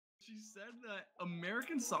She said that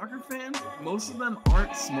American soccer fans, most of them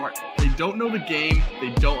aren't smart. They don't know the game.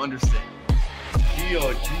 They don't understand.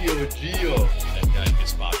 Gio. That guy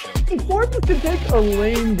gazpacho. Sports can take a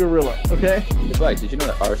lame gorilla, okay? Advice, did you know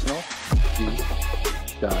that Arsenal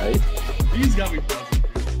died? These got me buzzing.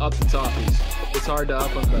 Up the TOFFEEs. It's hard to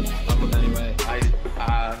up them anyway.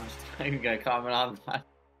 I'm not even gonna comment on that.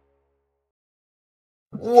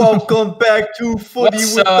 Welcome back to Footy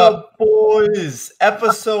What's with up? the Boys,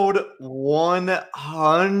 episode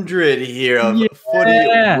 100 here of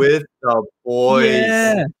Footy with the Boys.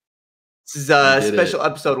 Yeah. This is a special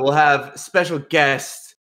episode. We'll have special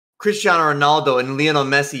guests Cristiano Ronaldo and Lionel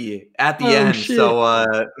Messi at the end. Shit.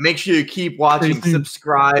 So make sure you keep watching, Crazy.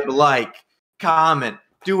 subscribe, like, comment,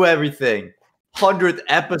 do everything. 100th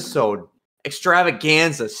episode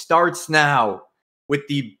extravaganza starts now with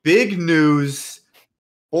the big news.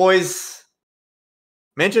 Boys,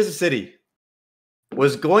 Manchester City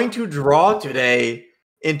was going to draw today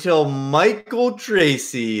until Michael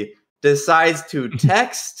Tracy decides to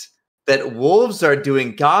text that Wolves are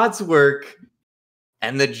doing God's work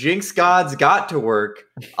and the Jinx gods got to work,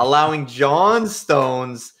 allowing John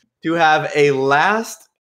Stones to have a last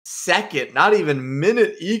second, not even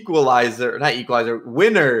minute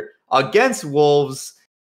winner against Wolves.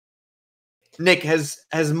 Nick, has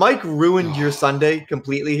Mike ruined your Sunday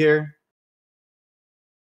completely here?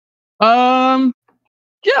 Yeah,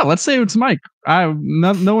 let's say it's Mike.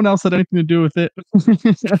 No one else had anything to do with it.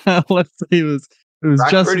 Let's say it was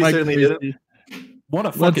Brock just Purdy Mike. certainly did What a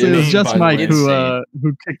Let's fucking say it was name, just by the Mike way.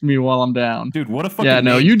 who kicked me while I'm down. Dude, what a fucking Yeah,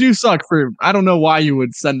 no, name. you do suck for. I don't know why you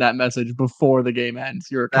would send that message before the game ends.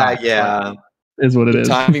 You're a cock. Yeah. Is what it The is.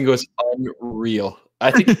 timing was unreal. I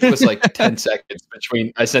think it was like 10 seconds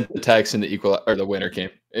between I sent the text and the winner came.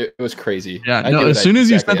 It was crazy. Yeah, I no. knew As that soon as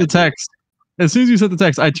you exactly sent the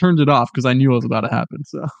text, I turned it off because I knew it was about to happen.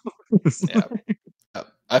 So Yeah.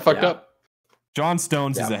 I fucked up. John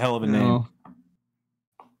Stones is Yeah. a hell of a name. No.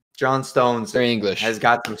 John Stones Very English. has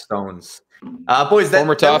got some stones. Boys,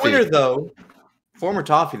 Former that Toffee. winner, though, former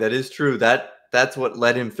Toffee, that is true. That's what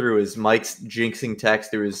led him through is Mike's jinxing text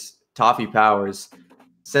through his Toffee powers.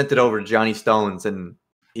 Sent it over to Johnny Stones, and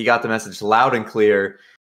he got the message loud and clear.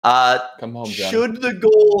 Come home, Johnny. Should the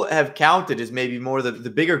goal have counted is maybe more the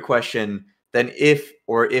bigger question than if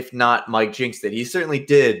or if not Mike jinxed it. He certainly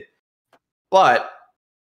did. But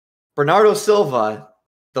Bernardo Silva,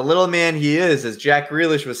 the little man he is, as Jack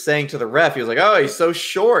Grealish was saying to the ref, he was like, oh, he's so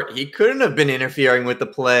short. He couldn't have been interfering with the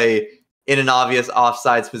play in an obvious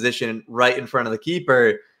offsides position right in front of the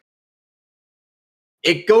keeper.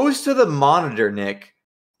 It goes to the monitor, Nick.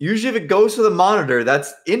 Usually if it goes to the monitor,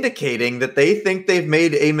 that's indicating that they think they've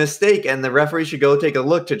made a mistake and the referee should go take a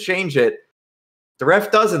look to change it. The ref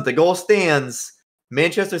doesn't. The goal stands.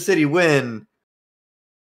 Manchester City win.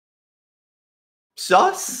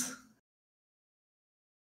 Sus?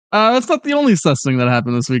 That's not the only sus thing that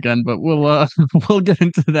happened this weekend, but we'll get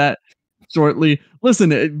into that shortly. Listen,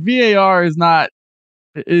 VAR is not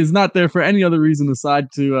there for any other reason aside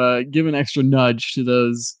to give an extra nudge to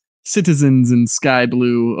those citizens in sky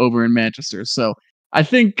blue over in Manchester. So I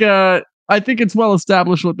think it's well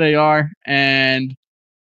established what they are, and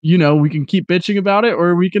we can keep bitching about it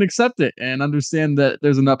or we can accept it and understand that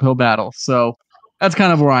there's an uphill battle. So that's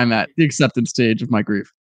kind of where I'm at, the acceptance stage of my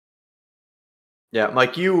grief. Yeah,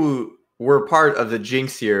 Mike, you were part of the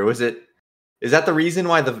jinx here. Is that the reason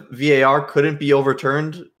why the VAR couldn't be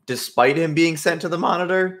overturned despite him being sent to the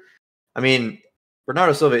monitor? I mean,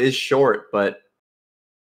 Bernardo Silva is short, but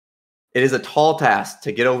it is a tall task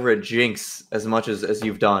to get over a jinx as much as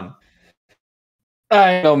you've done.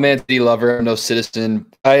 I'm no Man City lover, I'm no citizen.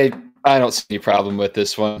 I don't see any problem with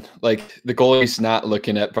this one. Like, the goalie's not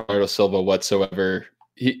looking at Bernardo Silva whatsoever.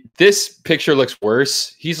 This picture looks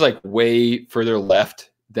worse. He's like way further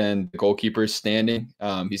left than the goalkeeper's standing.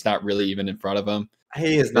 He's not really even in front of him.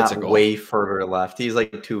 He is That's not a goal. way further left. He's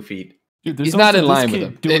like 2 feet. Dude, there's He's not also in this line with kid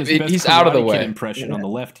him. doing his best He's out of the Karate Kid way. impression on the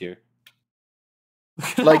left here.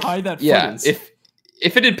 Like, How high that foot yeah, is.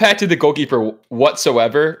 if it impacted the goalkeeper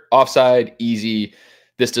whatsoever, offside, easy.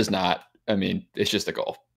 This does not. I mean, it's just a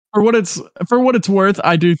goal. For what it's worth,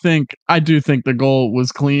 I do think the goal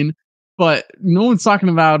was clean, but no one's talking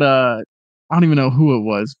about I don't even know who it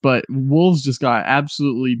was, but Wolves just got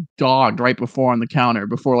absolutely dogged right before on the counter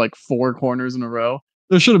before like 4 corners in a row.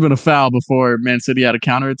 There should have been a foul before Man City had a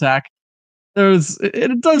counterattack.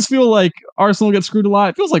 It does feel like Arsenal gets screwed a lot.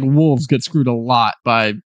 It feels like Wolves get screwed a lot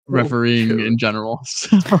by refereeing in general.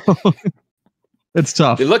 So it's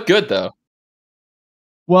tough. They look good though.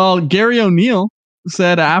 Well, Gary O'Neill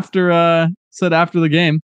said after the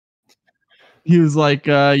game, he was like,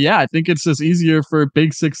 yeah, I think it's just easier for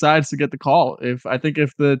big six sides to get the call. If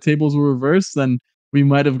the tables were reversed, then we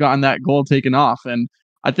might have gotten that goal taken off. And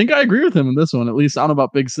I think I agree with him in this one. At least I don't know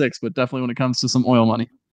about big six, but definitely when it comes to some oil money.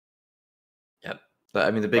 Yep. But,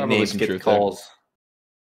 I mean, the big Probably names some get the truth there. calls.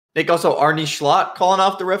 Nick, also Arnie Schlott calling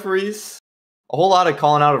off the referees. A whole lot of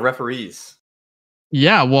calling out of referees.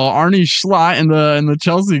 Yeah, well, Arnie Schlott in the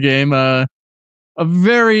Chelsea game, a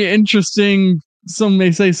very interesting, some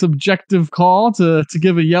may say subjective call to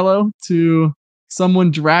give a yellow to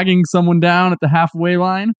someone dragging someone down at the halfway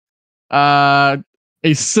line.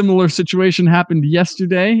 A similar situation happened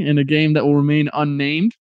yesterday in a game that will remain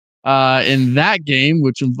unnamed. In that game,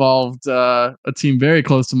 which involved a team very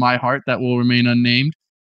close to my heart that will remain unnamed,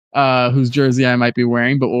 whose jersey I might be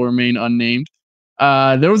wearing, but will remain unnamed.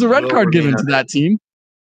 There was a red card given to that team,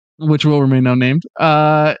 which will remain unnamed.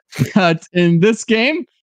 But in this game,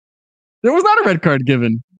 there was not a red card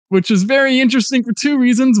given, which is very interesting for two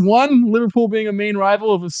reasons. One, Liverpool being a main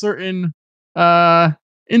rival of a certain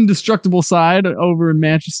indestructible side over in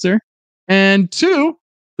Manchester. And two,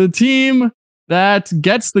 the team that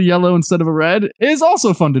gets the yellow instead of a red is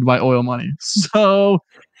also funded by oil money. So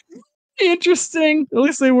interesting. At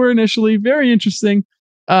least they were initially. Very interesting.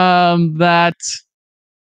 That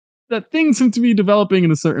things seem to be developing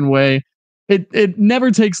in a certain way. It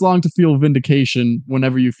never takes long to feel vindication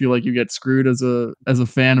whenever you feel like you get screwed as a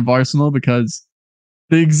fan of Arsenal, because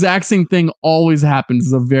the exact same thing always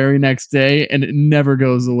happens the very next day, and it never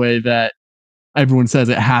goes the way that everyone says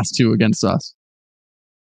it has to against us.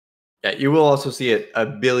 Yeah, you will also see it a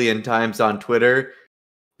billion times on Twitter,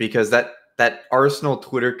 because that Arsenal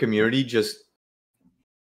Twitter community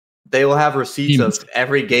they will have receipts of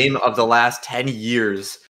every game of the last 10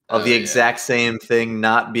 years of the exact same thing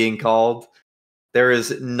not being called. There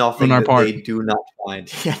is nothing that they do not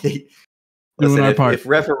find. Yeah, listen, if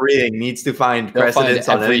refereeing needs to find precedents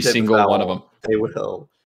on every single foul, one of them, they will.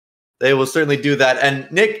 They will certainly do that.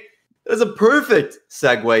 And Nick, that is a perfect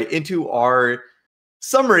segue into our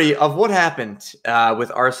summary of what happened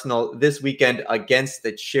with Arsenal this weekend against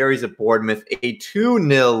the Cherries of Bournemouth. A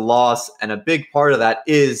 2-0 loss, and a big part of that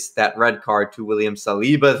is that red card to William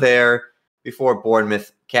Saliba there before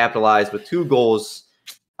Bournemouth capitalized with 2 goals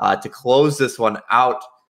to close this one out.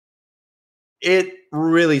 It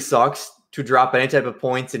really sucks to drop any type of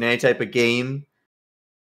points in any type of game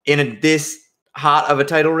in this hot of a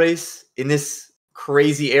title race, in this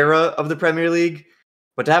crazy era of the Premier League.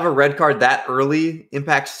 But to have a red card that early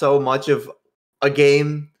impacts so much of a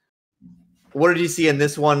game. What did you see in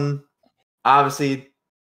this one? Obviously,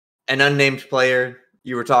 an unnamed player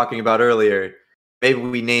you were talking about earlier. Maybe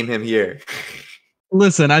we name him here.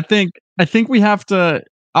 Listen, I think we have to.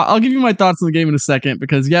 I'll give you my thoughts on the game in a second,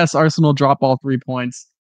 because yes, Arsenal drop all 3 points.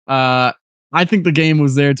 I think the game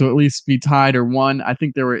was there to at least be tied or won. I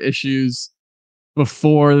think there were issues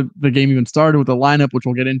before the game even started with the lineup, which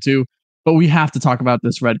we'll get into. But we have to talk about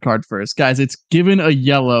this red card first. Guys, it's given a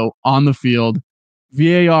yellow on the field.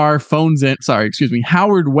 VAR phones in. Sorry, excuse me.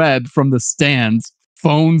 Howard Webb from the stands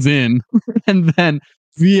phones in. And then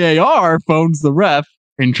VAR phones the ref.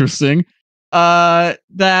 Interesting.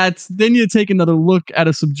 That then you take another look at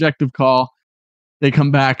a subjective call. They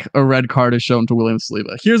come back, a red card is shown to William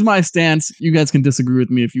Saliba. Here's my stance. You guys can disagree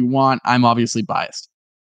with me if you want. I'm obviously biased.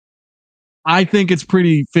 I think it's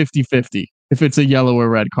pretty 50-50 if it's a yellow or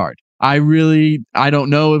red card. I don't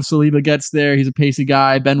know if Saliba gets there. He's a pacey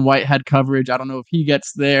guy. Ben White had coverage. I don't know if he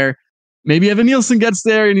gets there. Maybe Evan Nielsen gets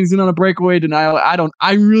there and he's in on a breakaway denial.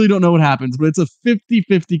 I really don't know what happens, but it's a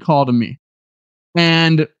 50-50 call to me.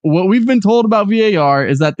 And what we've been told about VAR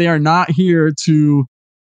is that they are not here to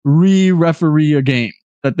referee a game,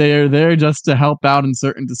 that they are there just to help out in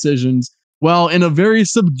certain decisions. Well, in a very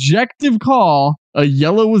subjective call, a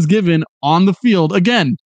yellow was given on the field.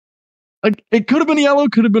 Again, like, it could have been a yellow,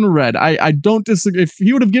 could have been a red. I don't disagree. If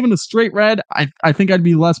he would have given a straight red, I think I'd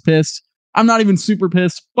be less pissed. I'm not even super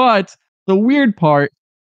pissed. But the weird part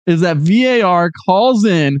is that VAR calls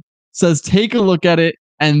in, says, take a look at it,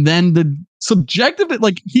 and then the subjective,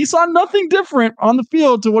 like, he saw nothing different on the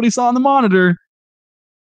field to what he saw on the monitor.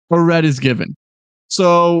 A red is given.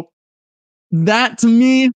 So that, to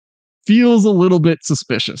me, feels a little bit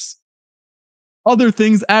suspicious. Other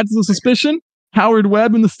things add to the suspicion. Howard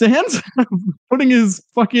Webb in the stands, putting his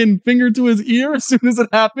fucking finger to his ear as soon as it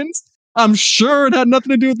happens. I'm sure it had nothing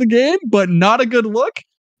to do with the game, but not a good look.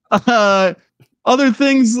 Other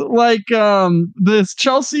things like this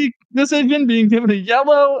Chelsea decision being given a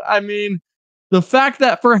yellow. I mean, the fact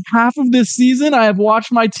that for half of this season I have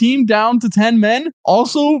watched my team down to 10 men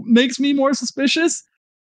also makes me more suspicious.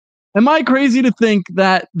 Am I crazy to think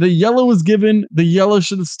that the yellow was given, the yellow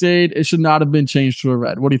should have stayed, it should not have been changed to a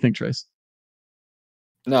red? What do you think, Trace?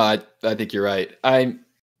 No, I think you're right.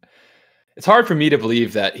 It's hard for me to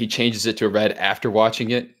believe that he changes it to a red after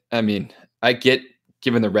watching it. I mean, I get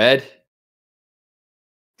given the red.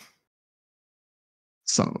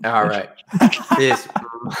 So All right. This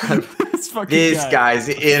This guy's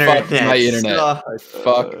internet. Fuck my internet.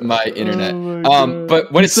 Fuck my internet. Oh my God.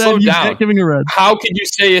 But when You it's said slowed you down, can't giving a red. how can you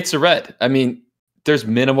say it's a red? I mean, there's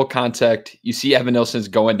minimal contact. You see Evan Nilsson's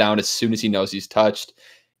going down as soon as he knows he's touched.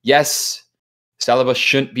 Yes, Saliba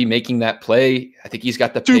shouldn't be making that play. I think he's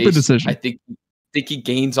got the Stupid pace. decision. I think he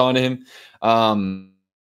gains on him.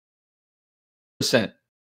 Percent.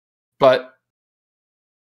 But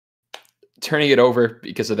turning it over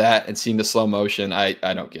because of that and seeing the slow motion, I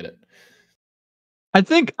don't get it. I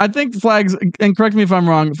think flags, and correct me if I'm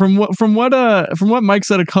wrong, from what Mike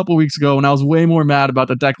said a couple weeks ago when I was way more mad about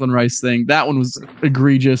the Declan Rice thing, that one was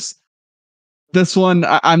egregious. This one,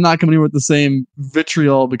 I'm not coming here with the same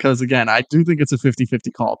vitriol because, again, I do think it's a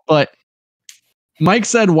 50-50 call. But Mike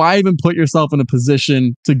said, why even put yourself in a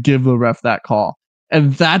position to give the ref that call?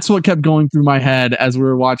 And that's what kept going through my head as we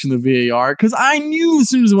were watching the VAR, because I knew as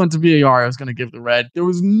soon as it went to VAR, I was going to give the red. There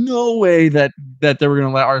was no way that they were going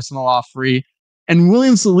to let Arsenal off free. And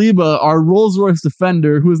William Saliba, our Rolls-Royce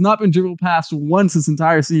defender, who has not been dribbled past once this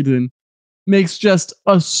entire season, makes just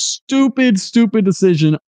a stupid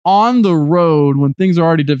decision on the road when things are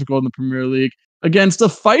already difficult in the Premier League against a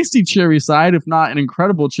feisty Cherry side, if not an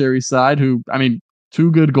incredible Cherry side, who, I mean,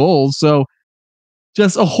 2 good goals. So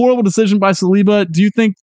just a horrible decision by Saliba. Do you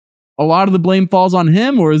think a lot of the blame falls on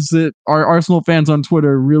him, or are Arsenal fans on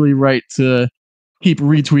Twitter really right to keep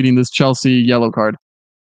retweeting this Chelsea yellow card?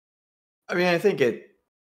 I mean, I think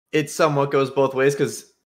it somewhat goes both ways because,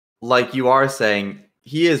 like you are saying,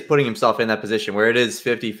 he is putting himself in that position where it is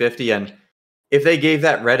 50-50. And if they gave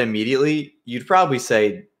that red immediately, you'd probably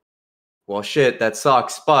say, well, shit, that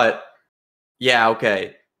sucks. But yeah,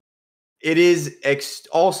 okay. It is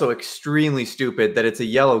also extremely stupid that it's a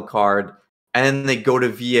yellow card and then they go to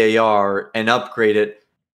VAR and upgrade it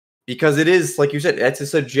because it is, like you said, it's a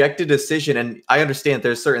subjective decision. And I understand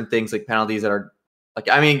there's certain things like penalties that are, like,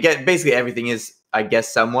 I mean, basically everything is, I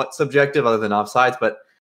guess, somewhat subjective other than offsides. But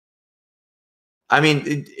I mean,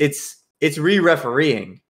 it's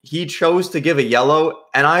re-refereeing. He chose to give a yellow,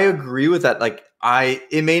 and I agree with that. Like,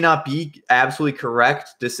 it may not be absolutely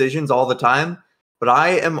correct decisions all the time, but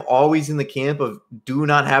I am always in the camp of do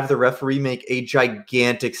not have the referee make a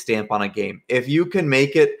gigantic stamp on a game. If you can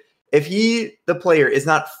make it, if the player, is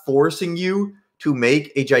not forcing you to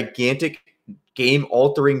make a gigantic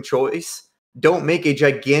game-altering choice, don't make a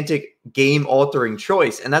gigantic game-altering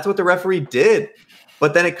choice. And that's what the referee did.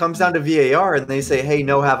 But then it comes down to VAR, and they say, hey,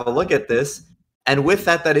 no, have a look at this. And with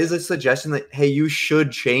that, that is a suggestion that, hey, you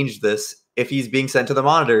should change this if he's being sent to the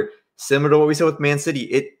monitor. Similar to what we said with Man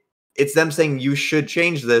City. It's them saying you should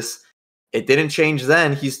change this. It didn't change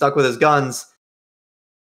then. He's stuck with his guns.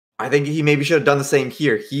 I think he maybe should have done the same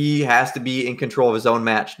here. He has to be in control of his own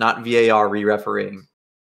match, not VAR re-refereeing.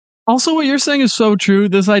 Also, what you're saying is so true.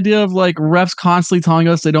 This idea of like refs constantly telling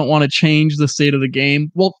us they don't want to change the state of the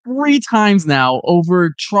game. Well, 3 times now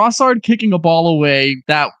over Trossard kicking a ball away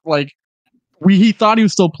that like he thought he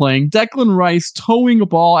was still playing. Declan Rice towing a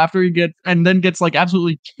ball after he gets like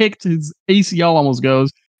absolutely kicked. His ACL almost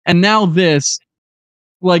goes. And now this,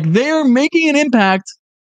 like, they're making an impact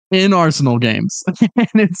in Arsenal games. And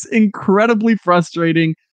it's incredibly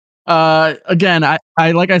frustrating. Again, I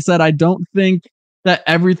like I said, I don't think that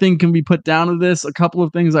everything can be put down to this. A couple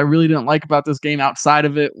of things I really didn't like about this game outside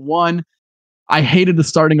of it. One, I hated the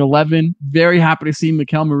starting 11. Very happy to see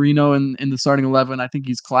Mikel Merino in the starting 11. I think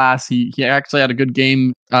he's class. He actually had a good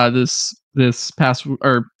game this past,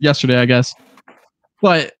 or yesterday, I guess.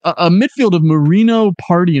 But a midfield of Merino,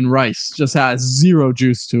 Partey, and Rice just has zero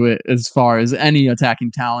juice to it as far as any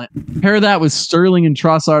attacking talent. Pair that with Sterling and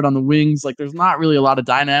Trossard on the wings. Like, there's not really a lot of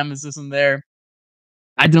dynamism there.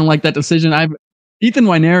 I didn't like that decision. Ethan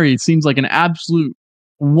Nwaneri seems like an absolute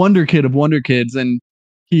wonder kid of wonder kids, and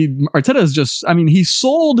Arteta is just, I mean, he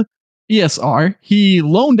sold ESR. He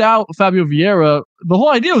loaned out Fabio Vieira. The whole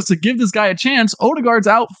idea was to give this guy a chance. Odegaard's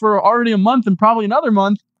out for already a month and probably another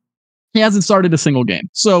month. He hasn't started a single game.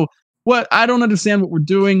 So I don't understand what we're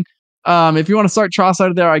doing. If you want to start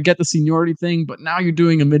Trossard there, I get the seniority thing, but now you're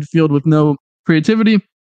doing a midfield with no creativity.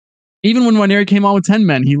 Even when Nwaneri came on with 10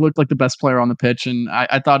 men, he looked like the best player on the pitch, and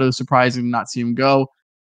I thought it was surprising to not see him go.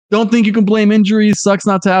 Don't think you can blame injuries. Sucks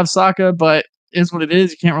not to have Saka, but is what it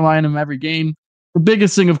is. You can't rely on him every game. The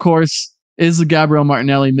biggest thing, of course, is the Gabriel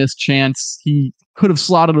Martinelli missed chance. He could have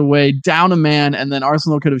slotted away down a man, and then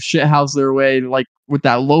Arsenal could have shithoused their way, like with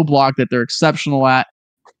that low block that they're exceptional at.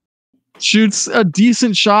 Shoots a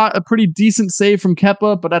decent shot, a pretty decent save from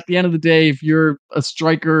Kepa, but at the end of the day, if you're a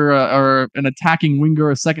striker or an attacking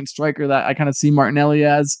winger, a second striker that I kind of see Martinelli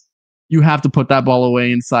as, you have to put that ball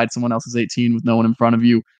away inside someone else's 18 with no one in front of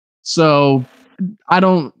you. So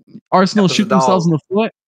Arsenal shoot themselves in the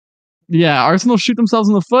foot. Yeah, Arsenal shoot themselves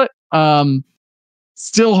in the foot.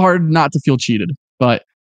 Still hard not to feel cheated, but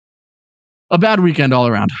a bad weekend all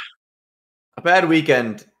around. A bad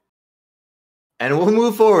weekend. And we'll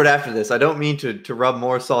move forward after this. I don't mean to rub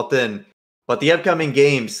more salt in, but the upcoming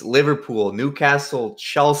games, Liverpool, Newcastle,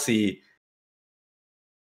 Chelsea.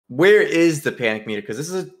 Where is the panic meter? Because this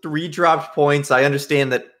is 3 dropped points. I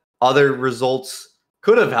understand that other results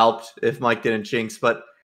could have helped if Mike didn't jinx, but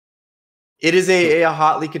it is a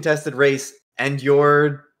hotly contested race, and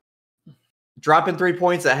you're dropping 3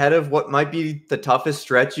 points ahead of what might be the toughest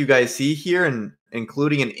stretch you guys see here, and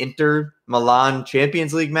including an Inter Milan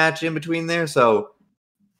Champions League match in between there. So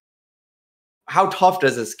how tough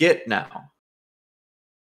does this get now?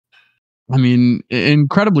 I mean,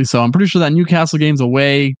 incredibly so. I'm pretty sure that Newcastle game's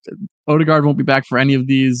away. Odegaard won't be back for any of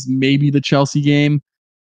these. Maybe the Chelsea game.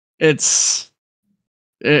 It's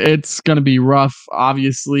going to be rough,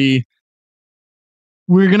 obviously.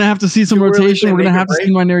 We're going to have to see some rotation. We're going to have to see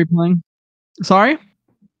Nwaneri playing. Sorry?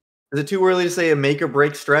 Is it too early to say a make or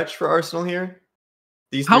break stretch for Arsenal here?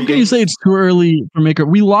 How can you say it's too early for maker?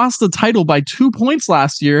 We lost the title by 2 points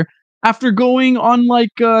last year after going on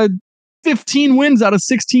like 15 wins out of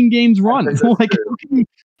 16 games run. Like,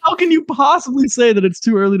 how can you possibly say that it's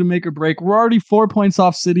too early to make or break? We're already 4 points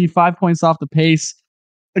off City, 5 points off the pace.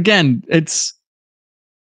 Again, it's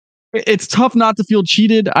tough not to feel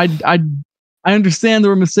cheated. I understand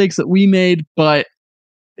there were mistakes that we made, but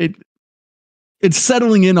it's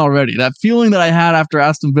settling in already. That feeling that I had after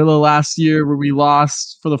Aston Villa last year, where we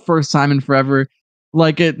lost for the first time in forever,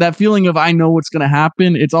 that feeling of I know what's going to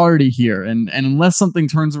happen, it's already here. And unless something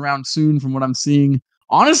turns around soon, from what I'm seeing,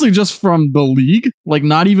 honestly, just from the league, like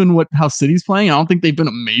not even how City's playing, I don't think they've been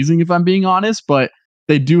amazing, if I'm being honest, but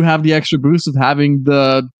they do have the extra boost of having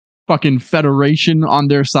the fucking federation on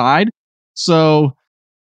their side. So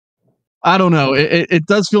I don't know. It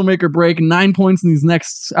does feel make or break. 9 points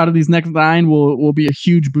out of these next 9 will be a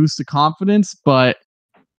huge boost to confidence, but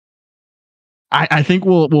I think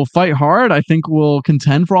we'll fight hard. I think we'll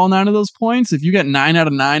contend for all 9 of those points. If you get 9 out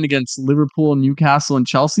of 9 against Liverpool, Newcastle, and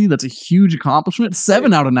Chelsea, that's a huge accomplishment.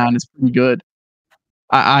 7 out of 9 is pretty good.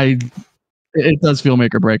 It does feel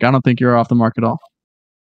make or break. I don't think you're off the mark at all.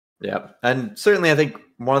 Yeah, and certainly I think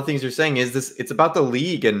one of the things you're saying is this. It's about the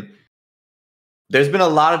league, and there's been a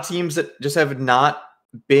lot of teams that just have not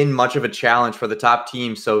been much of a challenge for the top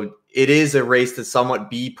teams. So it is a race to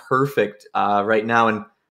somewhat be perfect right now. And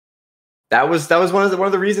that was one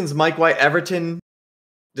of the reasons Mike White Everton,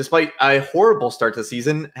 despite a horrible start to the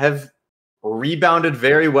season, have rebounded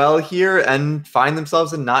very well here and find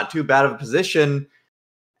themselves in not too bad of a position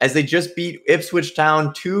as they just beat Ipswich Town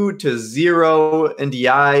 2-0.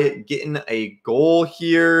 NDI getting a goal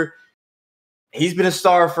here. He's been a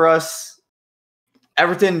star for us.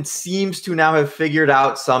 Everton seems to now have figured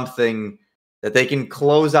out something that they can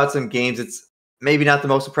close out some games. It's maybe not the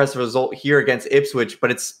most impressive result here against Ipswich, but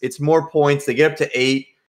it's more points. They get up to 8.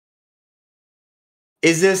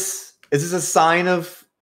 Is this a sign of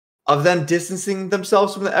them distancing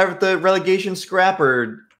themselves from the relegation scrap,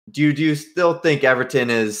 or do you still think Everton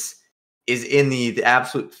is in the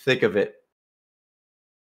absolute thick of it?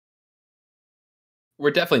 We're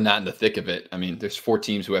definitely not in the thick of it. I mean, there's 4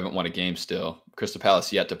 teams who haven't won a game still. Crystal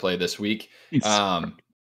Palace yet to play this week.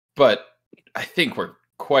 But I think we're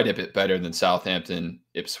quite a bit better than Southampton,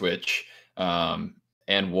 Ipswich,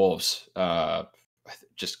 and Wolves.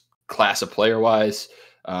 Just class of player-wise.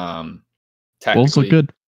 Wolves look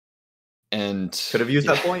good. And could have used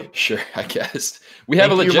that point. Sure, I guess. We have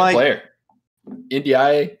a legit player.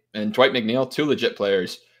 NDI and Dwight McNeil, 2 legit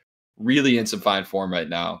players, really in some fine form right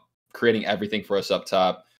now, creating everything for us up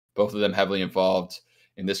top. Both of them heavily involved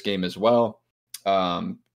in this game as well.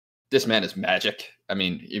 This man is magic. I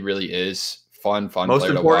mean, he really is fun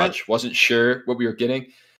player to watch. Wasn't sure what we were getting.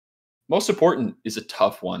 Most important is a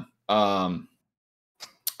tough one.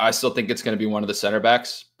 I still think it's going to be one of the center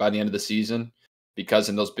backs by the end of the season, because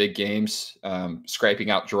in those big games, scraping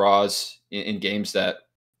out draws in games that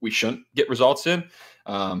we shouldn't get results in,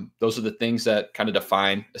 those are the things that kind of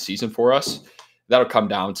define a season for us. That'll come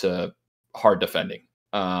down to hard defending.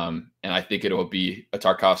 And I think it'll be a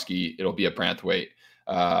Tarkowski, it'll be a Branthwaite.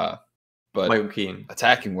 But Michael Keane.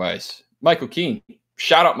 Attacking wise, Michael Keane.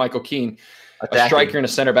 Shout out Michael Keane. A striker in a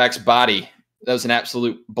center back's body That was an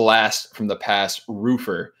absolute blast from the pass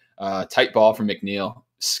roofer. Tight ball from McNeil.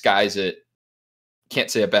 Skies it.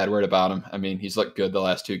 Can't say a bad word about him. I mean, he's looked good the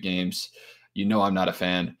last 2 games. You know I'm not a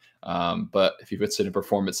fan. But if he puts in a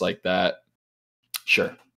performance like that,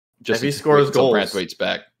 sure. Just if he scores goals, Branthwaite's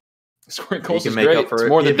back. Scoring goals is great. It's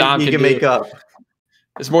more than Dom can make up.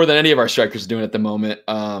 It's more than any of our strikers are doing at the moment.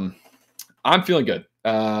 I'm feeling good.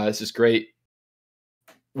 This is great.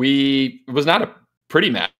 It was not a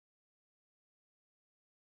pretty match.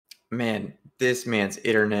 Man, this man's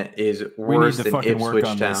internet is worse than Ipswich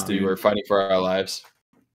Town. We were fighting for our lives.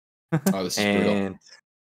 Oh, this is brutal.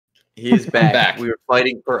 He is back. We were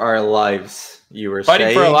fighting for our lives. You were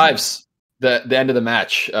fighting for our lives. The end of the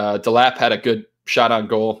match. Delap had a good shot on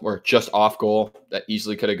goal, or just off goal, that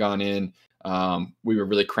easily could have gone in. We were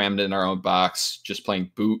really crammed in our own box, just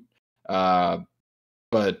playing boot.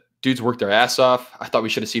 But dudes worked their ass off. I thought we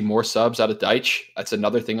should have seen more subs out of Deitch. That's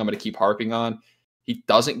another thing I'm going to keep harping on. He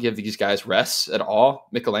doesn't give these guys rests at all.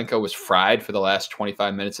 Mikolenko was fried for the last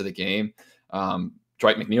 25 minutes of the game.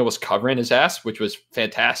 Dwight McNeil was covering his ass, which was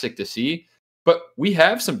fantastic to see. But we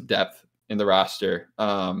have some depth in the roster.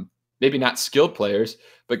 Maybe not skilled players,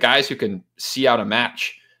 but guys who can see out a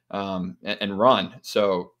match and run.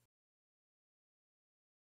 So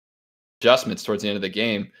adjustments towards the end of the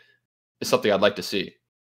game is something I'd like to see.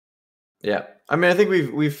 Yeah. I mean, I think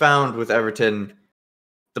we've found with Everton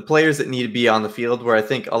the players that need to be on the field, where I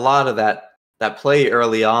think a lot of that play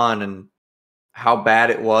early on and how bad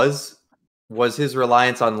it was his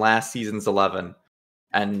reliance on last season's 11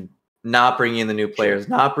 and not bringing in the new players,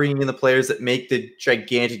 not bringing in the players that make the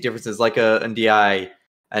gigantic differences like a NDI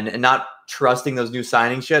and not trusting those new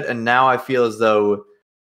signings yet. And now I feel as though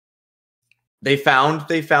they found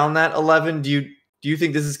that 11. Do you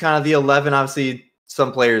think this is kind of the 11? Obviously,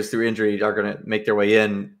 some players through injury are going to make their way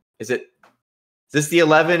in. Is this the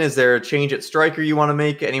 11? Is there a change at striker you want to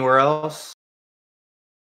make anywhere else?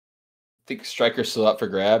 I think striker's still up for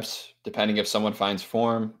grabs, depending if someone finds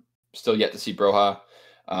form. Still yet to see Broha.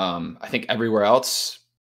 I think everywhere else,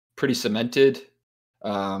 pretty cemented.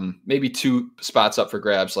 Maybe 2 spots up for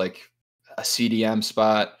grabs, like a CDM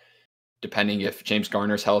spot, depending if James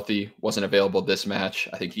Garner's healthy. Wasn't available this match.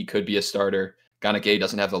 I think he could be a starter. Ganagay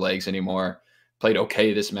doesn't have the legs anymore. Played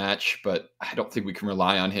okay this match, but I don't think we can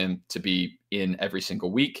rely on him to be in every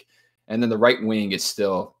single week. And then the right wing is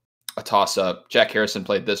still a toss-up. Jack Harrison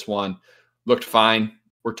played this one, looked fine,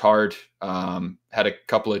 worked hard, had a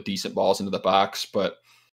couple of decent balls into the box, but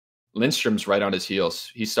Lindstrom's right on his heels.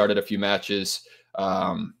 He started a few matches.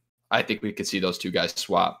 I think we could see those 2 guys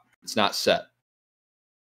swap. It's not set.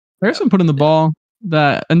 Harrison put in the ball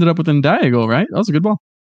that ended up with an Diago, right? That was a good ball.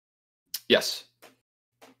 Yes.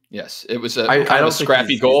 It was kind of a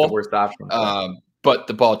scrappy goal. He's the worst option. But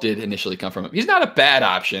the ball did initially come from him. He's not a bad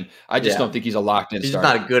option. I just don't think he's a locked-in starter.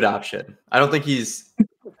 He's not a good option. I don't think he's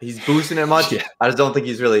boosting it much. Yeah. I just don't think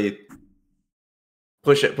he's really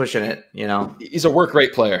pushing it, you know. He's a work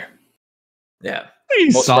rate player. Yeah.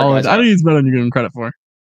 He's solid. I think he's better than you give him credit for.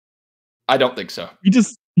 I don't think so. He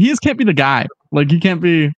just can't be the guy. Like he can't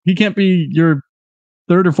be your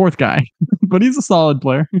 3rd or 4th guy. But he's a solid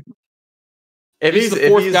player. He's the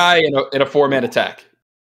 4th guy in a 4-man attack.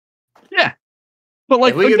 Yeah. But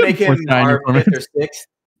like if we could make him our 5th or 6th,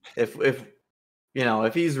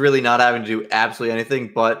 if he's really not having to do absolutely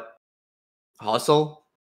anything but hustle,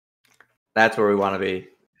 that's where we want to be.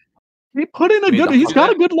 He put in he's got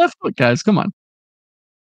a good left foot, guys. Come on.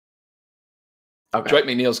 Okay. Dwight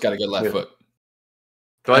McNeil's got a good left foot.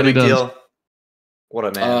 Dwight McNeil, what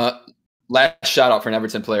a man. Last shout out for an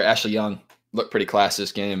Everton player, Ashley Young. Looked pretty class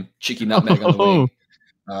this game. Cheeky nutmeg on the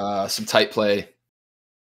wing. Some tight play.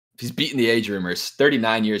 He's beating the age rumors.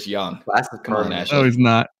 39 years young. Class is Come on, Ashley. No, he's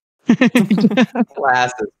not.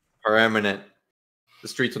 Class is permanent. The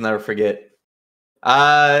streets will never forget.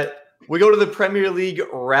 We go to the Premier League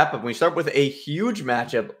wrap-up. We start with a huge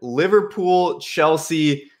matchup.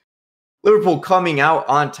 Liverpool-Chelsea. Liverpool coming out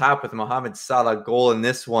on top with Mohamed Salah goal in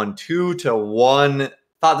this one, 2-1.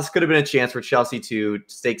 Thought this could have been a chance for Chelsea to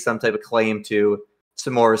stake some type of claim to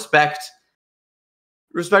some more respectable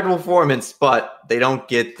performance, but they don't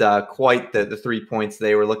get quite the 3 points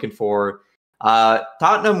they were looking for.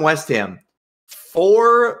 Tottenham West Ham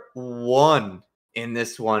 4-1 in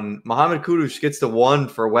this one. Mohamed Kudus gets the 1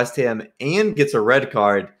 for West Ham and gets a red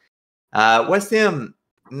card. West Ham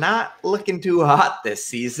not looking too hot this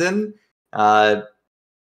season.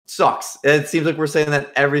 Sucks. It seems like we're saying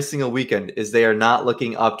that every single weekend is they are not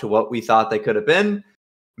looking up to what we thought they could have been.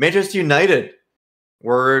 Manchester United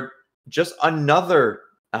were just another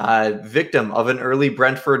victim of an early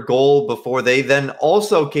Brentford goal before they then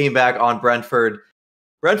also came back on Brentford.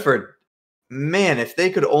 Brentford, man, if they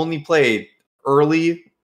could only play early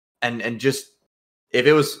and just, if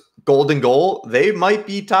it was golden goal, they might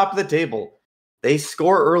be top of the table. They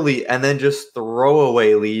score early and then just throw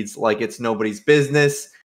away leads like it's nobody's business.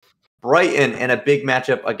 Brighton, in a big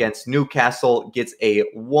matchup against Newcastle, gets a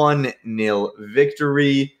 1-0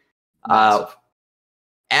 victory.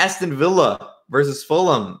 Aston Villa versus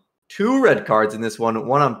Fulham, 2 red cards in this one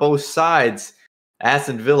on both sides.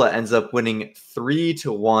 Aston Villa ends up winning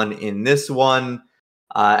 3-1 in this one.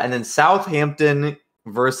 And then Southampton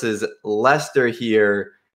versus Leicester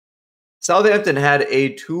here. Southampton had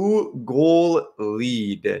a 2-goal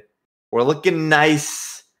lead. We're looking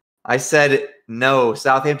nice. I said no.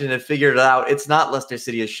 Southampton had figured it out. It's not Leicester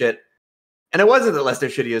City is shit. And it wasn't that Leicester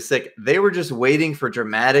City is sick. They were just waiting for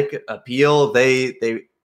dramatic appeal. They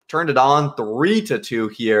turned it on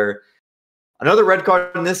 3-2 here. Another red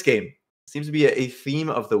card in this game. Seems to be a theme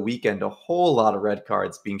of the weekend. A whole lot of red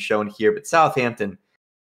cards being shown here. But Southampton,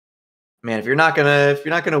 man, if you're not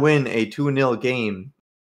gonna win a 2-0 game,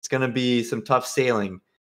 it's gonna be some tough sailing,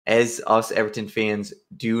 as us Everton fans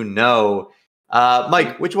do know.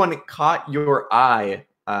 Mike, which one caught your eye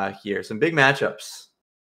here? Some big matchups.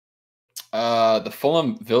 The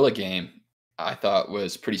Fulham Villa game I thought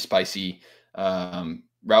was pretty spicy.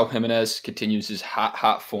 Raul Jimenez continues his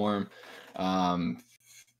hot form.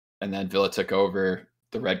 And then Villa took over.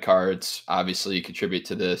 The red cards obviously contribute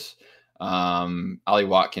to this. Ollie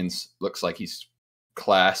Watkins looks like he's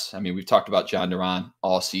class. I mean, we've talked about John Duran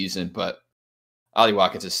all season, but Ollie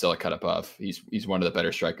Watkins is still a cut above. He's one of the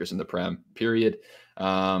better strikers in the Prem, period.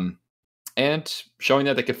 And showing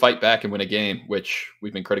that they could fight back and win a game, which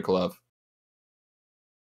we've been critical of.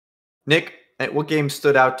 Nick, what game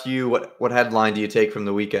stood out to you? What headline do you take from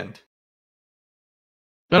the weekend?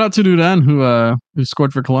 Shout out to Duran, who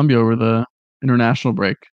scored for Colombia over the international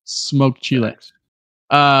break. Smoked Chile.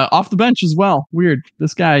 Off the bench as well. Weird.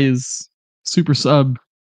 This guy is super sub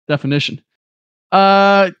definition.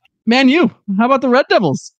 Man U, how about the Red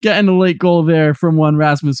Devils? Getting a late goal there from one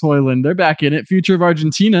Rasmus Højlund. They're back in it. Future of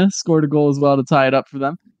Argentina scored a goal as well to tie it up for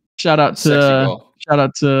them. Shout out to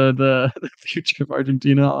the future of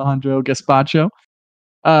Argentina, Alejandro Gaspacho.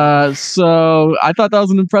 So I thought that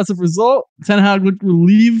was an impressive result. Ten Hag looked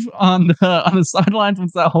relieved on the sidelines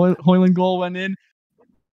once that Højlund goal went in.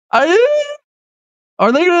 Are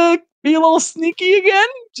they gonna be a little sneaky again?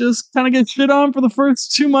 Just kind of get shit on for the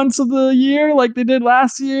first 2 months of the year like they did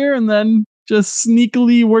last year, and then just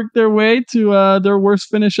sneakily work their way to their worst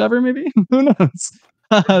finish ever, maybe? Who knows?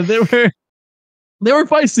 They were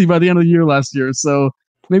feisty by the end of the year last year, so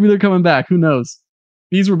maybe they're coming back. Who knows?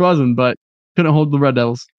 Bees were buzzing, but couldn't hold the Red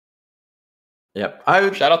Devils. Yep.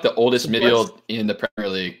 Shout out the oldest midfield in the Premier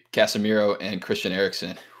League, Casemiro and Christian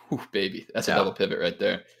Eriksen. Ooh, baby. That's a double pivot right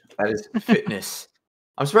there. That is fitness.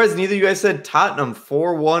 I'm surprised neither of you guys said Tottenham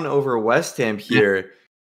 4-1 over West Ham here.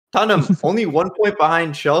 Tottenham only 1 point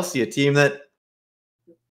behind Chelsea, a team that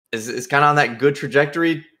is kind of on that good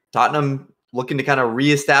trajectory. Tottenham looking to kind of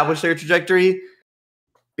reestablish their trajectory.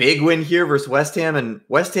 Big win here versus West Ham, and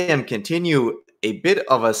West Ham continue a bit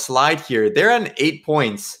of a slide here. They're on 8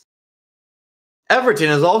 points. Everton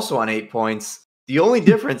is also on 8 points. The only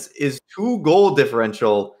difference is 2-goal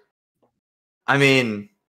differential. I mean,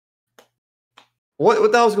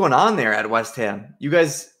 what the hell's going on there at West Ham? You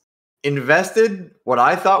guys invested what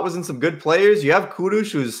I thought was in some good players. You have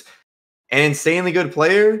Kudus, who's an insanely good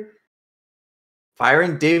player.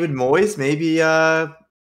 Firing David Moyes,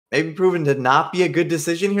 maybe proven to not be a good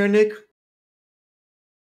decision here, Nick.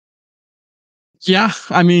 Yeah,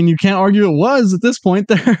 I mean, you can't argue it was at this point.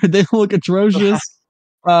 They look atrocious.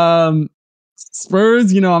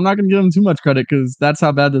 Spurs, I'm not going to give them too much credit because that's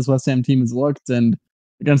how bad this West Ham team has looked. And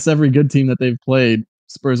against every good team that they've played,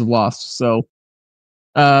 Spurs have lost. So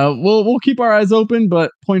we'll keep our eyes open,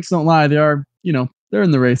 but points don't lie. They are, they're in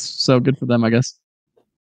the race. So good for them, I guess.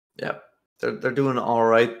 Yep, they're doing all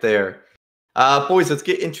right there. Boys, let's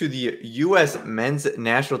get into the U.S. men's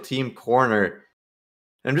national team corner.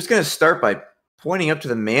 I'm just going to start by pointing up to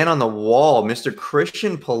the man on the wall, Mr.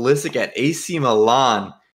 Christian Pulisic at AC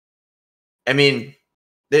Milan. I mean,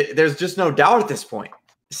 there's just no doubt at this point.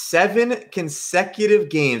 7 consecutive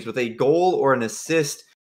games with a goal or an assist.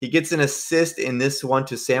 He gets an assist in this one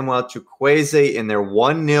to Samuel Chukwueze in their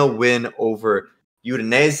 1-0 win over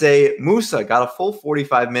Udinese. Musa got a full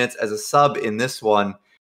 45 minutes as a sub in this one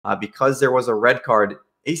because there was a red card.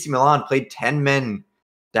 AC Milan played 10 men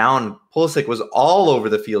down. Pulisic was all over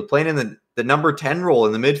the field, playing in the number 10 role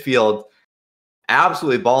in the midfield,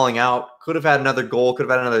 absolutely balling out. Could have had another goal, could have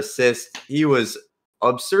had another assist. He was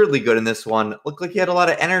absurdly good in this one. Looked like he had a lot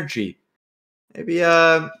of energy. Maybe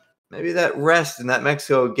maybe that rest in that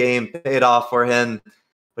Mexico game paid off for him,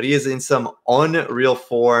 but he is in some unreal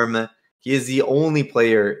form. He is the only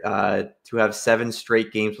player to have 7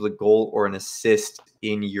 straight games with a goal or an assist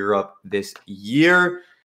in Europe this year.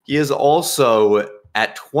 He is also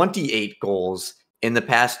at 28 goals in the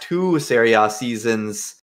past 2 Serie A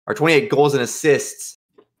seasons, or 28 goals and assists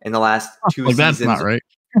in the last 2 seasons. That's not right.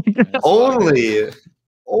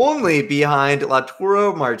 only behind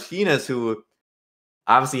Lautaro Martinez, who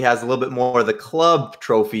obviously has a little bit more of the club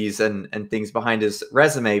trophies and things behind his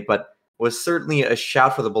resume, but was certainly a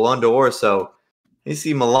shout for the Ballon d'Or. So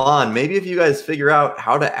AC Milan, maybe if you guys figure out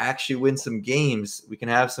how to actually win some games, we can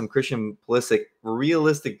have some Christian Pulisic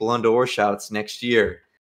realistic Ballon d'Or shouts next year.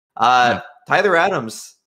 Tyler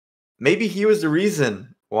Adams, maybe he was the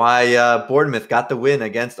reason why Bournemouth got the win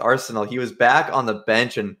against Arsenal. He was back on the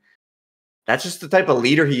bench, and that's just the type of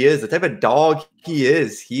leader he is, the type of dog he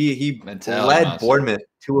is. He led Bournemouth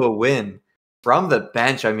to a win from the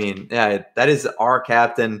bench. I mean, yeah, that is our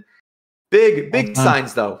captain. Big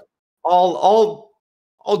signs though. All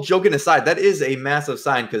joking aside, that is a massive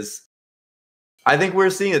sign, because I think we're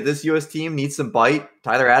seeing that this US team needs some bite.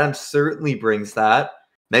 Tyler Adams certainly brings that.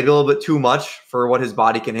 Maybe a little bit too much for what his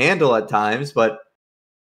body can handle at times, but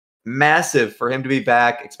massive for him to be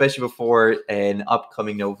back, especially before an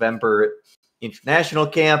upcoming November international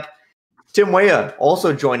camp. Tim Weah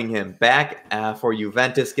also joining him back for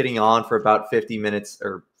Juventus, getting on for about 50 minutes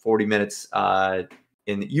or 40 minutes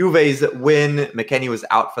in Juve's win. McKennie was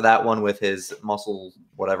out for that one with his muscle,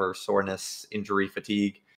 soreness, injury,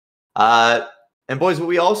 fatigue. And boys, what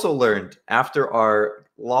we also learned after our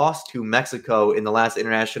loss to Mexico in the last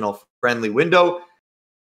international friendly window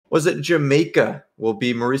was that Jamaica will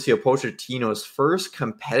be Mauricio Pochettino's first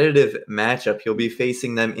competitive matchup. He'll be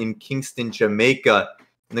facing them in Kingston, Jamaica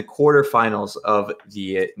in the quarterfinals of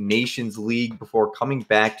the Nations League before coming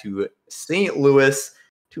back to St. Louis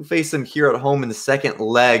to face them here at home in the second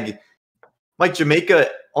leg. Mike, Jamaica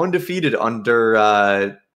undefeated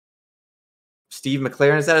under Steve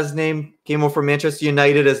McLaren, is that his name? Came over from Manchester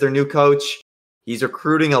United as their new coach. He's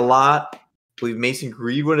recruiting a lot. I believe Mason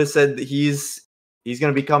Greenwood has said that he's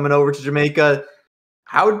going to be coming over to Jamaica.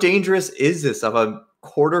 How dangerous is this of a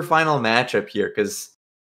quarterfinal matchup here? Because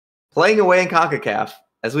playing away in CONCACAF,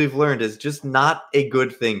 as we've learned, is just not a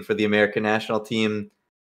good thing for the American national team.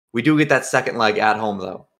 We do get that second leg at home,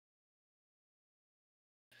 though.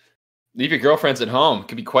 Leave your girlfriends at home.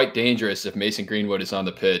 Could be quite dangerous if Mason Greenwood is on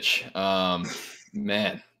the pitch.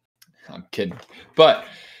 Man, I'm kidding. But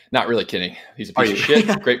not really kidding. He's a piece of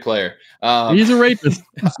shit. Great player. He's a rapist.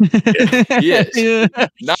 He is. Yeah.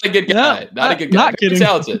 Not a good guy. Not a good guy. Not kidding.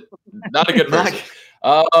 Talented. Not a good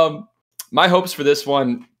person. My hopes for this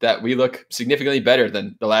one, that we look significantly better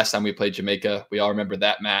than the last time we played Jamaica. We all remember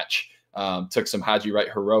that match. Took some Haji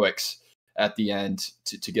Wright heroics at the end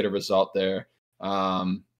to get a result there.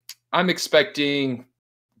 I'm expecting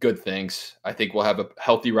good things. I think we'll have a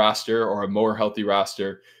healthy roster, or a more healthy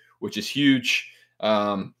roster, which is huge.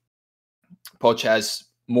 Poch has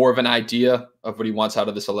more of an idea of what he wants out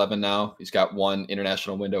of this 11 now. He's got one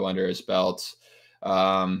international window under his belt.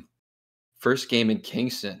 First game in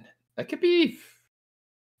Kingston. That's a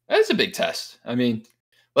big test. I mean,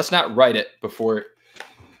 let's not write it before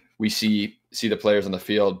we see the players on the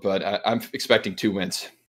field, but I'm expecting 2 wins.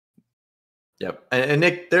 Yep. And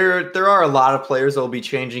Nick, there are a lot of players that will be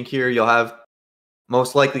changing here. You'll have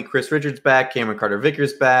most likely Chris Richards back, Cameron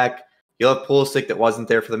Carter-Vickers back. You'll have Pulisic that wasn't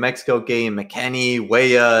there for the Mexico game, McKennie,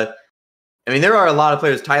 Weah. I mean, there are a lot of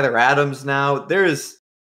players. Tyler Adams now. There's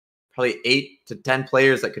probably 8 to 10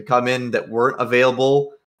 players that could come in that weren't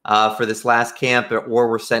available for this last camp or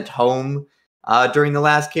were sent home during the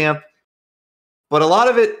last camp. But a lot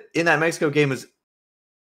of it in that Mexico game was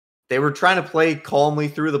they were trying to play calmly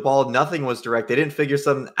through the ball. Nothing was direct. They didn't figure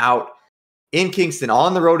something out. In Kingston,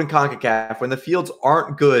 on the road in CONCACAF, when the fields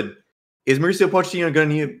aren't good, is Mauricio Pochettino going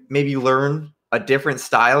to maybe learn a different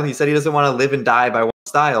style? He said he doesn't want to live and die by one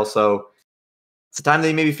style. So it's a time that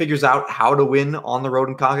he maybe figures out how to win on the road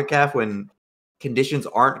in CONCACAF when conditions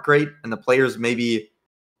aren't great and the players maybe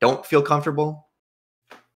don't feel comfortable.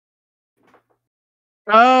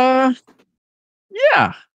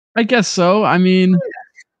 Yeah, I guess so. I mean,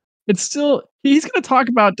 it's still, he's going to talk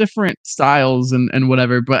about different styles and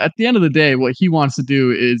whatever, but at the end of the day, what he wants to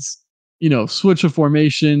do is, switch of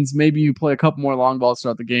formations. Maybe you play a couple more long balls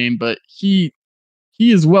throughout the game, but he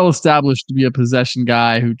is well established to be a possession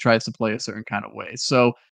guy who tries to play a certain kind of way.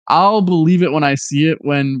 So I'll believe it when I see it,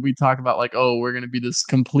 when we talk about like, oh, we're going to be this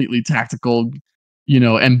completely tactical,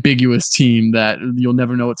 ambiguous team that you'll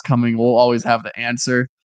never know what's coming. We'll always have the answer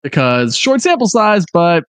because short sample size,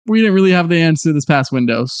 but we didn't really have the answer this past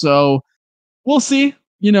window. So we'll see.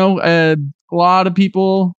 A lot of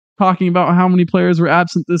people talking about how many players were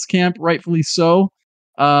absent this camp, rightfully so.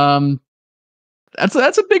 That's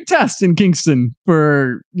a big test in Kingston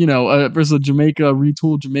for versus a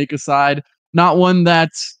retooled Jamaica side. Not one that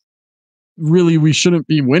really we shouldn't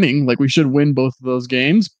be winning. Like, we should win both of those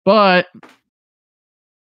games, but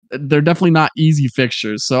they're definitely not easy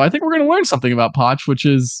fixtures. So I think we're going to learn something about Poch, which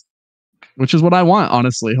is what I want,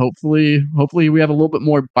 honestly. Hopefully we have a little bit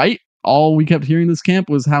more bite. All we kept hearing this camp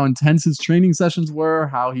was how intense his training sessions were,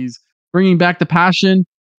 how he's bringing back the passion,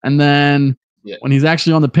 and then when he's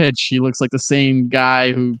actually on the pitch, he looks like the same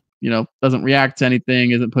guy who doesn't react to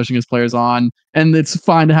anything, isn't pushing his players on, and it's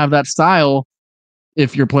fine to have that style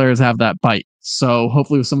if your players have that bite. So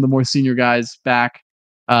hopefully with some of the more senior guys back,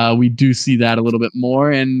 we do see that a little bit more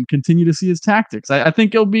and continue to see his tactics. I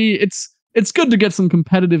think it's good to get some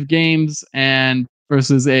competitive games and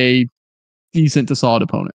versus a decent to solid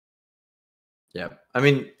opponent. Yeah. I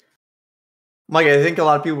mean, Mike, I think a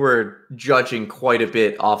lot of people were judging quite a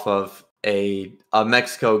bit off of a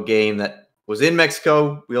Mexico game that was in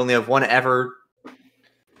Mexico. We only have one ever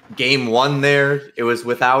game one there. It was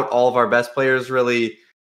without all of our best players, really.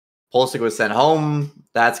 Pulisic was sent home.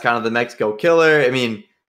 That's kind of the Mexico killer. I mean,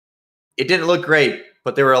 it didn't look great,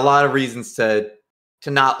 but there were a lot of reasons to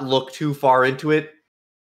not look too far into it.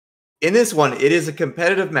 In this one, it is a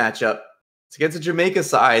competitive matchup. It's against a Jamaica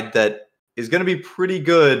side that is going to be pretty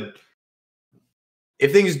good.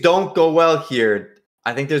 If things don't go well here,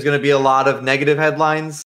 I think there's going to be a lot of negative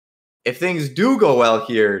headlines. If things do go well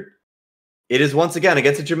here, it is once again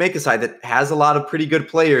against a Jamaica side that has a lot of pretty good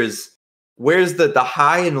players. Where's the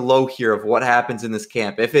high and low here of what happens in this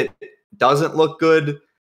camp? If it doesn't look good,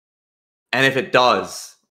 and if it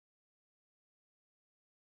does?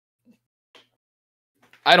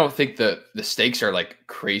 I don't think the stakes are like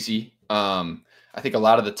crazy. I think a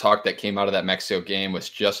lot of the talk that came out of that Mexico game was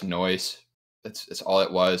just noise. That's all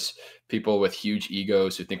it was. People with huge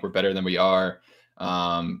egos who think we're better than we are.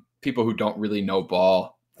 People who don't really know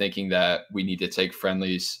ball, thinking that we need to take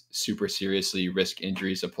friendlies super seriously, risk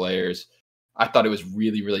injuries of players. I thought it was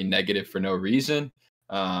really, really negative for no reason.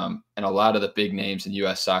 And a lot of the big names in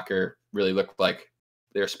U.S. soccer really looked like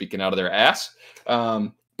they're speaking out of their ass.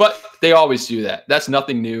 But they always do that. That's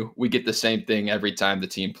nothing new. We get the same thing every time the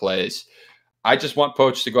team plays. I just want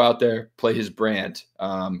Poach to go out there, play his brand,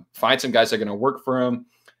 find some guys that are going to work for him.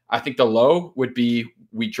 I think the low would be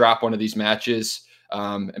we drop one of these matches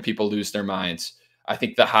and people lose their minds. I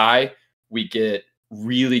think the high, we get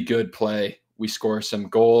really good play. We score some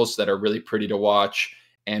goals that are really pretty to watch,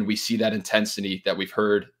 and we see that intensity that we've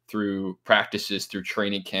heard through practices, through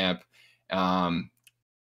training camp.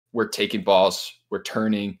 We're taking balls, we're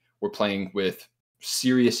turning, we're playing with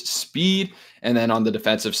serious speed, and then on the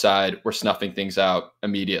defensive side, we're snuffing things out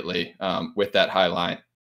immediately with that high line.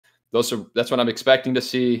 That's what I'm expecting to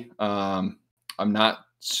see. I'm not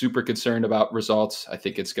super concerned about results. I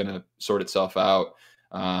think it's going to sort itself out,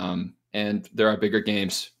 and there are bigger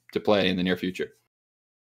games to play in the near future.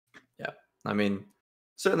 Yeah, I mean,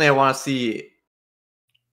 certainly I want to see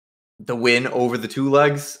the win over the two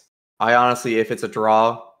legs. I honestly, if it's a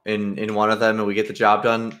draw in one of them and we get the job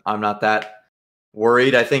done, I'm not that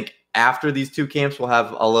worried. I think after these two camps, we'll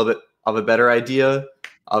have a little bit of a better idea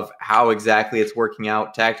of how exactly it's working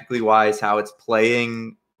out tactically wise, how it's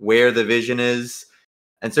playing, where the vision is.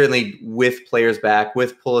 And certainly with players back,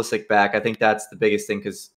 with Pulisic back, I think that's the biggest thing,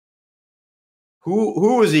 because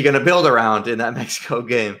who was he going to build around in that Mexico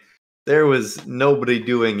game? There was nobody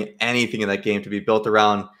doing anything in that game to be built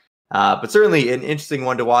around. But certainly an interesting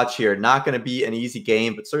one to watch here. Not going to be an easy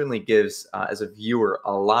game, but certainly gives, as a viewer,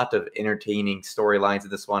 a lot of entertaining storylines in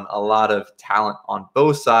this one. A lot of talent on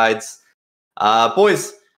both sides.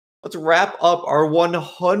 Boys, let's wrap up our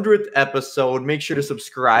 100th episode. Make sure to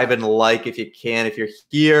subscribe and like if you can, if you're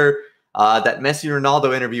here. That Messi and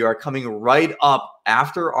Ronaldo interview are coming right up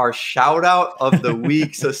after our shout out of the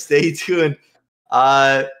week. So stay tuned.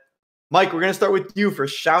 Mike, we're going to start with you for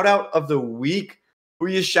shout out of the week. Who are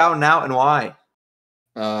you shouting out and why?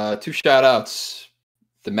 2 shout outs.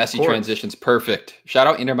 The Messi transition's perfect. Shout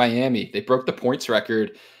out Inter Miami. They broke the points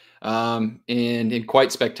record in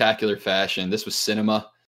quite spectacular fashion. This was cinema.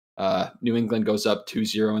 New England goes up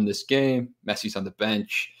 2-0 in this game. Messi's on the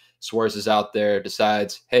bench. Suarez is out there,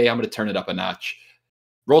 decides, hey, I'm going to turn it up a notch.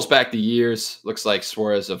 Rolls back the years. Looks like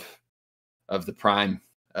Suarez of the prime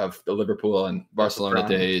of the Liverpool and Barcelona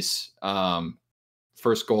days.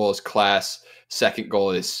 First goal is class. Second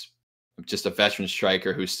goal is just a veteran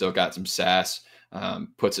striker who's still got some sass.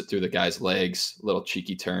 Puts it through the guy's legs. Little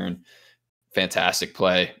cheeky turn. Fantastic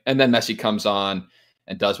play. And then Messi comes on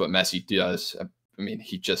and does what Messi does. I mean,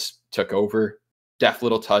 he just took over, deft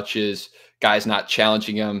little touches, guys not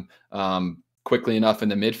challenging him quickly enough in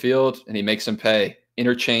the midfield, and he makes them pay.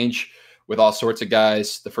 Interchange with all sorts of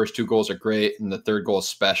guys. The first 2 goals are great, and the third goal is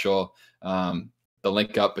special. The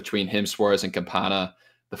link up between him, Suarez, and Campana,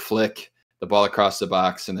 the flick, the ball across the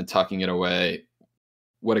box, and then tucking it away.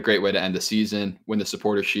 What a great way to end the season. Win the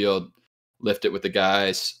Supporter Shield, lift it with the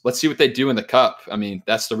guys. Let's see what they do in the Cup. I mean,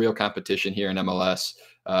 that's the real competition here in MLS.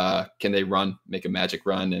 Can they make a magic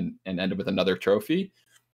run and end up with another trophy?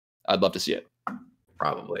 I'd love to see it.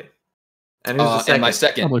 Probably. And who's the second? And my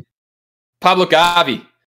second, Probably. Pablo Gavi.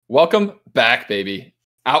 Welcome back, baby.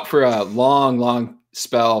 Out for a long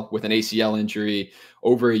spell with an ACL injury,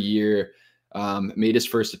 over a year. Made his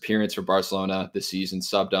first appearance for Barcelona this season,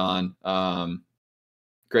 subbed on.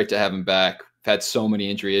 Great to have him back. Had so many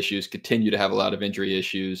injury issues, continue to have a lot of injury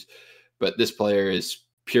issues, but this player is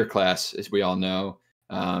pure class, as we all know.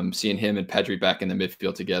 Seeing him and Pedri back in the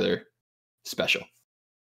midfield together, special.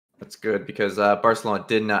 That's good because Barcelona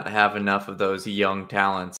did not have enough of those young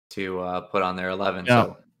talents to put on their 11. Yeah.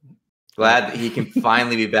 So glad that he can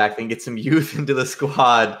finally be back and get some youth into the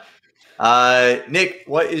squad. Nick,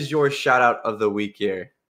 what is your shout out of the week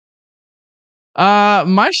here?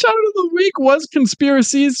 My shout out of the week was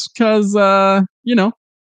conspiracies because a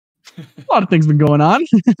lot of things been going on.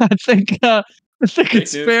 I think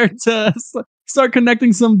it's fair to start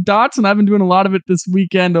connecting some dots, and I've been doing a lot of it this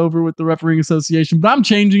weekend over with the Refereeing Association, but I'm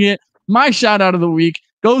changing it. My shout out of the week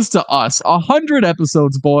goes to us. 100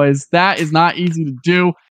 episodes, boys. That is not easy to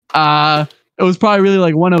do. It was probably really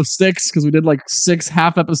like 106 because we did like 6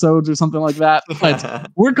 half episodes or something like that. But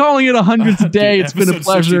we're calling it 100 today. It's been a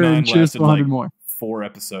pleasure, and cheers to 100 more. 4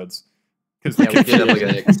 episodes. Yeah, we did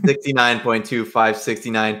like 69.25,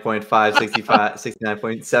 69.5, 65,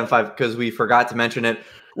 69.75 because we forgot to mention it.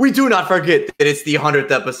 We do not forget that it's the 100th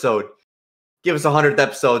episode. Give us 100th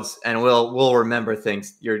episodes and we'll remember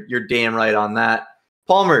things. You're damn right on that.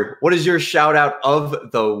 Palmer, what is your shout out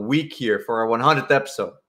of the week here for our 100th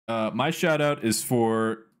episode? My shout out is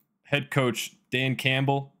for head coach Dan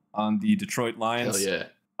Campbell on the Detroit Lions. Hell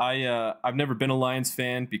yeah. I've never been a Lions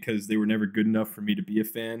fan because they were never good enough for me to be a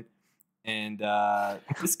fan. And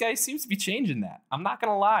this guy seems to be changing that. I'm not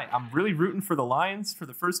going to lie. I'm really rooting for the Lions for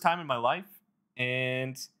the first time in my life.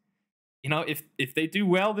 And, if they do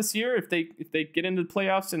well this year, if they get into the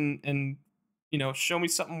playoffs and show me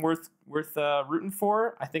something worth rooting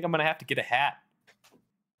for, I think I'm going to have to get a hat.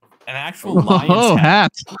 An actual Lions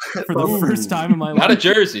hat for the first time in my life. Not a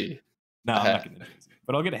jersey. No, I'm not getting a jersey.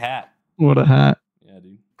 But I'll get a hat. What a hat. Yeah,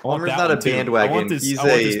 dude. Palmer's not a bandwagon. I want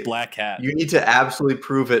this black hat. You need to absolutely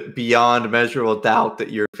prove it beyond measurable doubt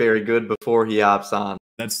that you're very good before he hops on.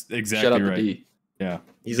 That's exactly Shut up, right. D. Yeah.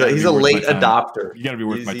 He's a late adopter. You got to be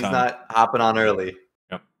worth my time. He's not hopping on early.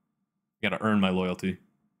 Yep. You got to earn my loyalty.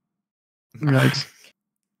 Right.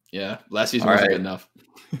 Yeah, last season wasn't good enough.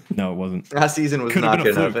 No, it wasn't. Last season was not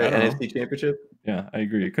good enough. NFC Championship. Yeah, I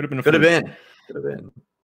agree. It could have been a Could have been.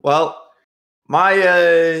 Well, my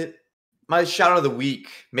shout out of the week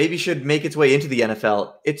maybe should make its way into the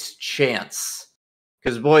NFL. It's Chance.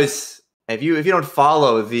 Because boys, if you don't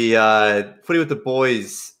follow the Footy with the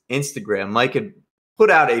Boys Instagram, Mike had put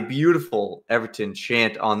out a beautiful Everton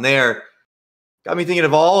chant on there. Got me thinking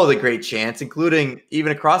of all of the great chants, including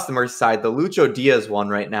even across the Merseyside. The Lucho Diaz one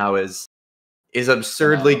right now is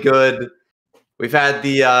absurdly good. We've had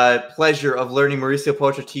the pleasure of learning Mauricio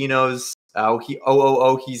Pochettino's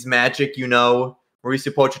he's magic, Mauricio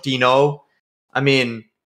Pochettino. I mean,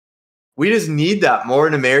 we just need that more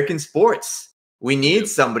in American sports. We need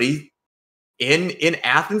somebody in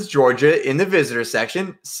Athens, Georgia, in the visitor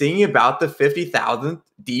section, singing about the 50,000th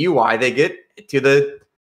DUI they get to the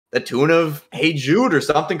tune of "Hey Jude" or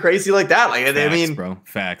something crazy like that. Facts, bro.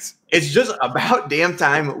 Facts. It's just about damn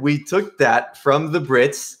time we took that from the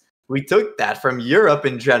Brits. We took that from Europe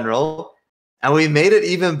in general, and we made it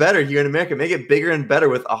even better here in America. Make it bigger and better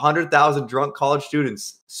with 100,000 drunk college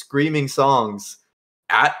students screaming songs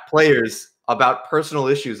at players about personal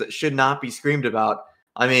issues that should not be screamed about.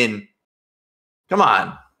 I mean, come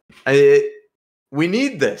on. We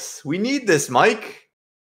need this. We need this, Mike.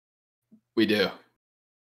 We do.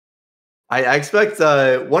 I expect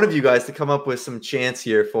one of you guys to come up with some chants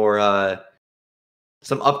here for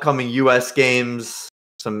some upcoming U.S. games,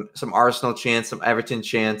 some Arsenal chants, some Everton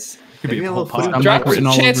chants. Could be a whole Footy. pod. Drop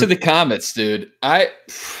some chance in the comments, dude.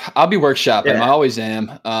 I'll be workshopping. Yeah. I always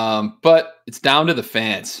am. But it's down to the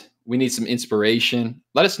fans. We need some inspiration.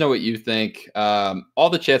 Let us know what you think. All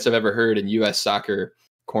the chants I've ever heard in U.S. soccer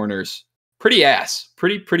corners, pretty ass,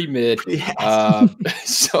 pretty mid. Pretty ass.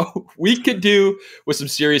 So we could do with some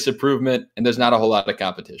serious improvement, and there's not a whole lot of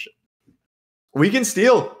competition. We can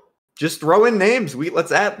steal. Just throw in names.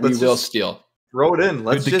 Let's will steal. Throw it in.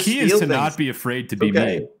 Let's Dude, just the key is steal to things. not be afraid to be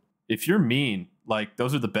Okay. mean. If you're mean, like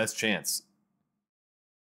those are the best chance.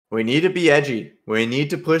 We need to be edgy. We need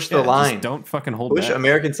to push the Yeah, line. just don't fucking hold Push back.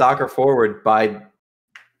 American soccer forward by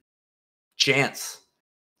chants.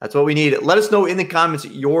 That's what we need. Let us know in the comments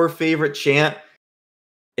your favorite chant.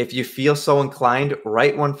 If you feel so inclined,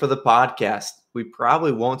 write one for the podcast. We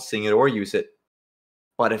probably won't sing it or use it.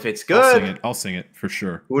 But if it's good, I'll sing it for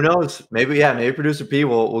sure. who knows? Maybe producer P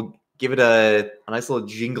will give it a nice little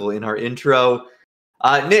jingle in our intro.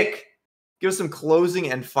 Nick, give us some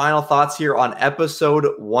closing and final thoughts here on episode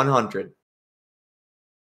 100.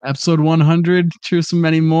 Episode 100. Cheers to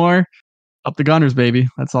many more. Up the Gunners, baby.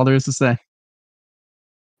 That's all there is to say.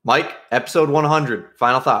 Mike, episode 100.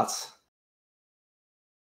 Final thoughts.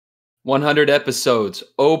 100 episodes.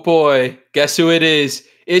 Oh boy, guess who it is?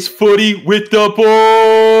 It's Footy with the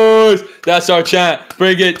boys. That's our chant.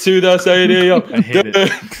 Bring it to the stadium. I hate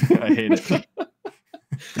it. I hate it.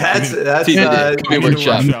 That's We need We need to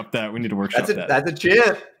workshop. workshop that. We need to workshop that. that's a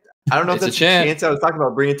chant. I don't know if It's a that's a chant. chance I was talking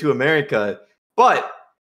about bringing it to America, but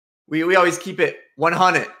we always keep it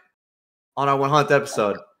 100 on our 100th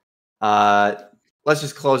episode. Let's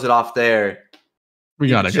just close it off there. We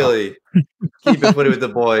Keep gotta it go. chilly. Keep it Footy with the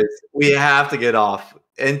boys. We have to get off.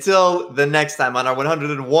 Until the next time on our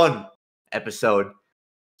 101 episode.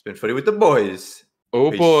 It's been Footy with the boys.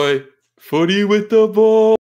 Oh Peace. boy, Footy with the boys.